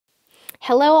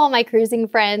Hello, all my cruising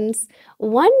friends.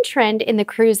 One trend in the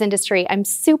cruise industry I'm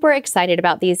super excited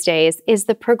about these days is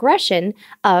the progression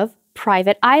of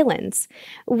private islands.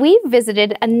 We've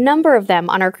visited a number of them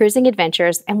on our cruising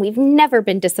adventures, and we've never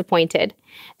been disappointed.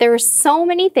 There are so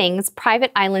many things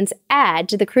private islands add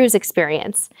to the cruise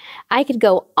experience. I could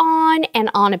go on and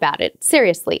on about it.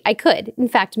 Seriously, I could. In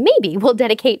fact, maybe we'll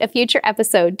dedicate a future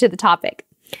episode to the topic.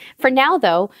 For now,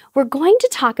 though, we're going to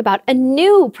talk about a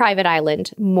new private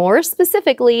island, more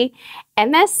specifically,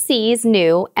 MSC's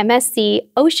new MSC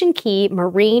Ocean Key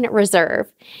Marine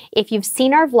Reserve. If you've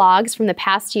seen our vlogs from the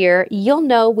past year, you'll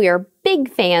know we are big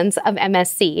fans of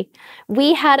MSC.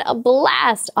 We had a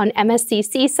blast on MSC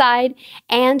Seaside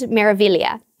and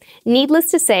Meraviglia. Needless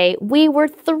to say, we were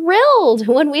thrilled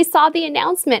when we saw the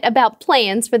announcement about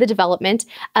plans for the development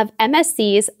of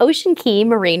MSC's Ocean Key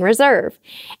Marine Reserve.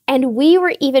 And we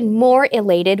were even more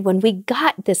elated when we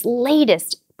got this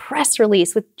latest press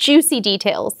release with juicy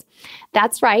details.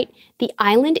 That's right, the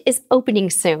island is opening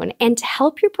soon, and to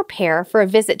help you prepare for a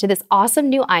visit to this awesome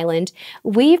new island,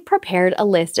 we've prepared a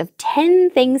list of 10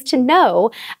 things to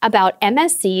know about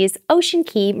MSC's Ocean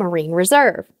Key Marine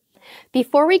Reserve.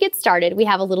 Before we get started, we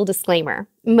have a little disclaimer.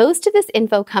 Most of this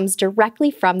info comes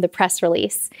directly from the press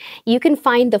release. You can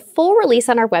find the full release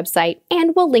on our website,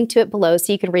 and we'll link to it below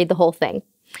so you can read the whole thing.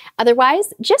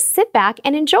 Otherwise, just sit back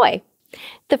and enjoy.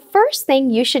 The first thing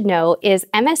you should know is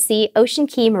MSC Ocean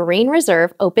Key Marine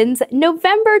Reserve opens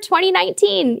November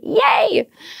 2019. Yay!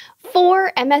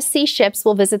 4 MSC ships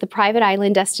will visit the private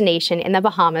island destination in the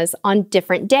Bahamas on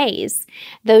different days.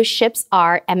 Those ships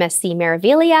are MSC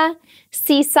Meraviglia,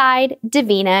 Seaside,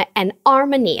 Divina, and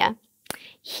Armonia.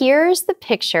 Here's the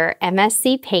picture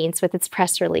MSC paints with its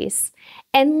press release.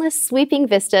 Endless sweeping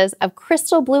vistas of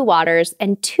crystal blue waters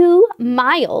and 2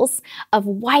 miles of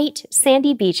white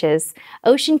sandy beaches,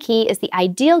 Ocean Key is the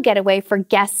ideal getaway for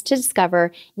guests to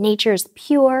discover nature's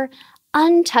pure,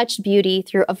 untouched beauty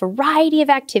through a variety of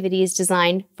activities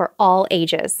designed for all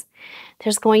ages.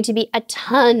 There's going to be a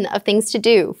ton of things to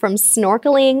do, from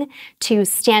snorkeling to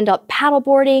stand-up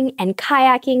paddleboarding and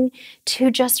kayaking to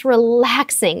just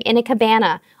relaxing in a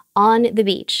cabana on the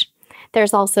beach.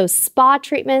 There's also spa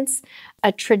treatments,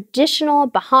 a traditional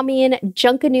Bahamian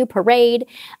Junkanoo parade,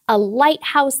 a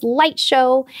lighthouse light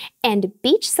show, and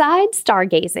beachside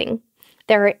stargazing.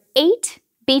 There are 8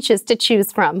 beaches to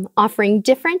choose from, offering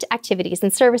different activities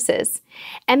and services.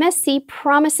 MSC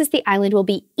promises the island will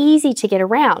be easy to get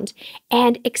around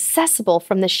and accessible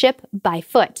from the ship by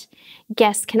foot.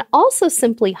 Guests can also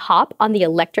simply hop on the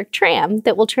electric tram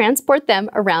that will transport them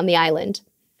around the island.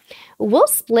 We'll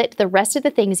split the rest of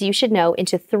the things you should know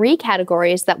into 3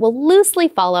 categories that will loosely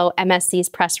follow MSC's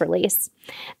press release.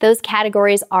 Those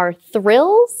categories are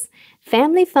thrills,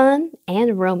 family fun,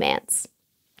 and romance.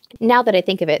 Now that I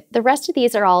think of it, the rest of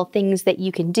these are all things that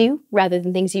you can do rather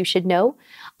than things you should know.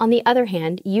 On the other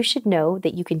hand, you should know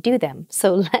that you can do them.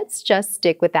 So let's just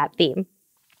stick with that theme.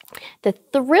 The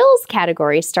thrills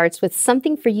category starts with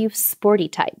something for you sporty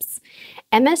types.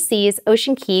 MSC's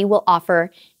Ocean Key will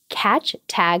offer catch,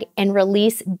 tag, and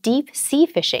release deep sea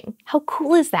fishing. How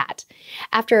cool is that?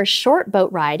 After a short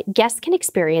boat ride, guests can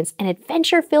experience an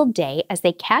adventure-filled day as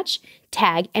they catch,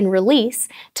 tag, and release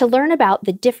to learn about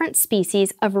the different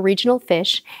species of regional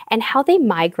fish and how they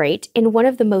migrate in one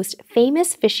of the most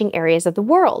famous fishing areas of the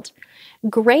world.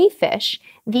 Grayfish,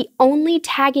 the only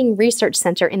tagging research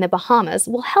center in the Bahamas,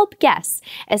 will help guests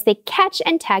as they catch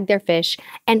and tag their fish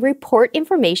and report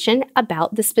information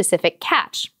about the specific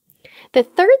catch. The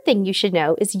third thing you should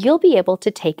know is you'll be able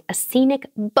to take a scenic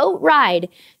boat ride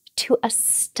to a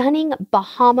stunning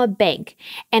Bahama bank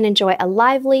and enjoy a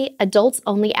lively,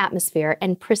 adults-only atmosphere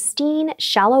and pristine,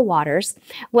 shallow waters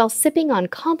while sipping on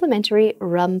complimentary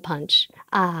rum punch.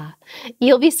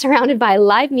 You'll be surrounded by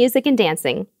live music and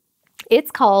dancing.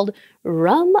 It's called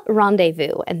Rum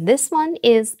Rendezvous, and this one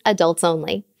is adults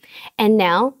only. And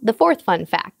now, the 4th fun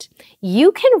fact.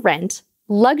 You can rent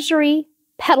luxury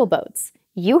pedal boats.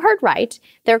 You heard right.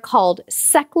 They're called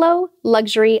Seclo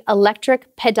Luxury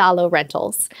Electric Pedalo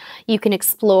Rentals. You can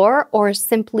explore or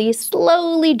simply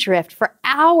slowly drift for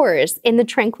hours in the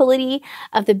tranquility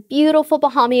of the beautiful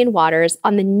Bahamian waters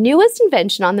on the newest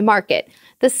invention on the market,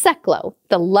 the Seclo,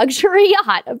 the luxury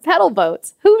yacht of pedal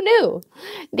boats. Who knew?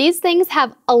 These things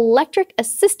have electric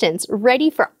assistants ready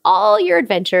for all your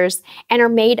adventures and are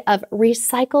made of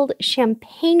recycled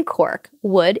champagne cork,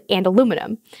 wood, and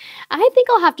aluminum. I think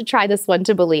I'll have to try this one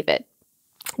to believe it.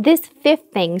 This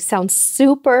 5th thing sounds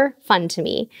super fun to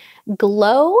me.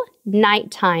 Glow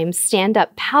nighttime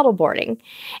stand-up paddleboarding.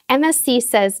 MSC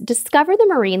says discover the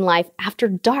marine life after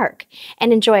dark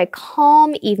and enjoy a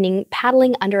calm evening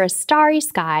paddling under a starry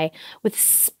sky with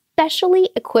specially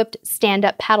equipped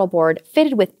stand-up paddleboard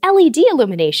fitted with LED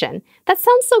illumination. That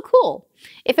sounds so cool.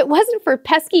 If it wasn't for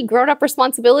pesky grown-up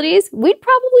responsibilities, we'd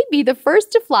probably be the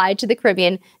first to fly to the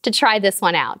Caribbean to try this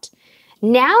one out.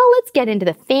 Now let's get into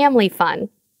the family fun.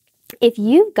 If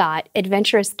you've got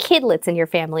adventurous kidlets in your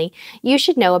family, you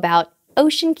should know about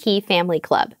Ocean Key Family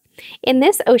Club. In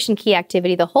this Ocean Key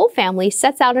activity, the whole family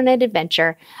sets out on an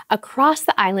adventure across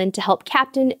the island to help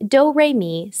Captain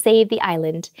Do-Re-Mi save the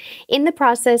island. In the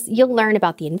process, you'll learn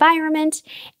about the environment,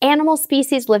 animal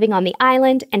species living on the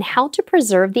island, and how to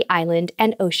preserve the island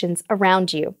and oceans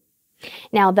around you.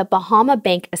 Now, the Bahama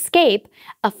Bank Escape,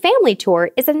 a family tour,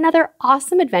 is another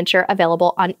awesome adventure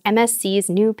available on MSC's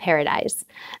New Paradise.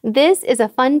 This is a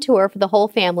fun tour for the whole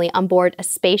family on board a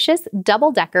spacious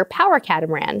double-decker power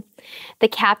catamaran. The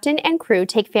captain and crew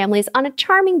take families on a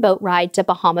charming boat ride to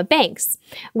Bahama Banks,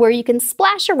 where you can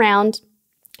splash around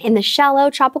in the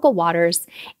shallow tropical waters,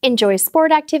 enjoy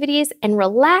sport activities, and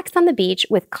relax on the beach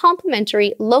with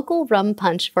complimentary local rum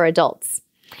punch for adults.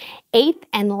 Eighth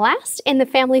and last in the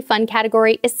family fun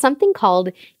category is something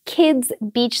called Kids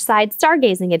Beachside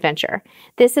Stargazing Adventure.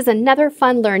 This is another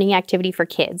fun learning activity for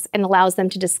kids and allows them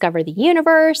to discover the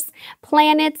universe,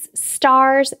 planets,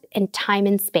 stars, and time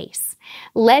and space.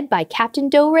 Led by Captain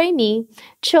Do-Re-Mi,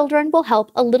 children will help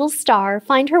a little star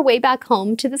find her way back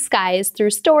home to the skies through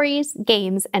stories,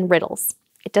 games, and riddles.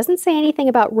 It doesn't say anything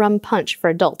about rum punch for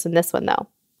adults in this one, though.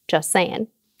 Just saying.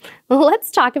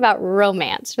 Let's talk about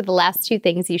romance for the last two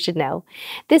things you should know.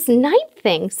 This ninth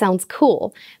thing sounds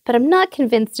cool, but I'm not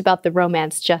convinced about the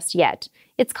romance just yet.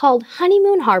 It's called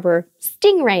Honeymoon Harbor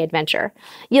Stingray Adventure.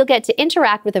 You'll get to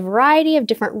interact with a variety of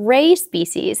different ray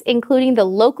species, including the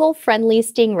local friendly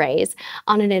stingrays,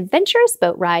 on an adventurous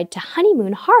boat ride to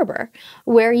Honeymoon Harbor,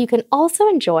 where you can also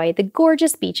enjoy the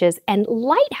gorgeous beaches and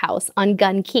lighthouse on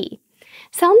Gun Key.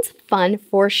 Sounds fun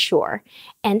for sure,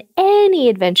 and any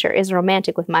adventure is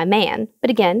romantic with my man, but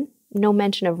again, no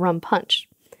mention of rum punch.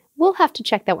 We'll have to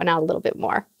check that one out a little bit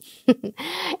more.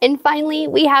 And finally,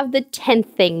 we have the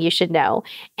 10th thing you should know,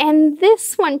 and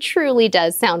this one truly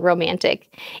does sound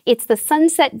romantic. It's the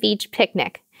Sunset Beach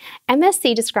Picnic.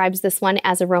 MSC describes this one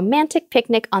as a romantic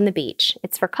picnic on the beach.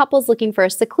 It's for couples looking for a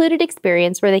secluded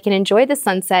experience where they can enjoy the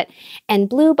sunset and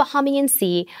blue Bahamian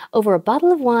sea over a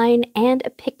bottle of wine and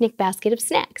a picnic basket of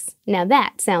snacks. Now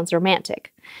that sounds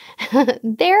romantic.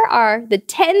 There are the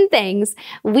 10 things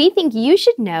we think you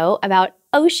should know about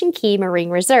Ocean Key Marine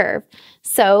Reserve.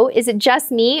 So is it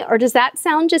just me, or does that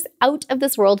sound just out of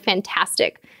this world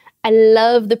fantastic? I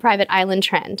love the private island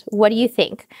trend. What do you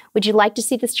think? Would you like to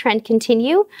see this trend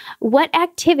continue? What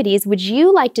activities would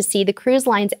you like to see the cruise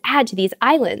lines add to these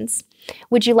islands?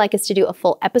 Would you like us to do a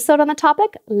full episode on the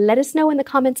topic? Let us know in the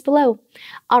comments below.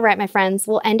 All right, my friends,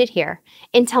 we'll end it here.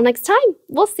 Until next time,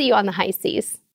 we'll see you on the high seas.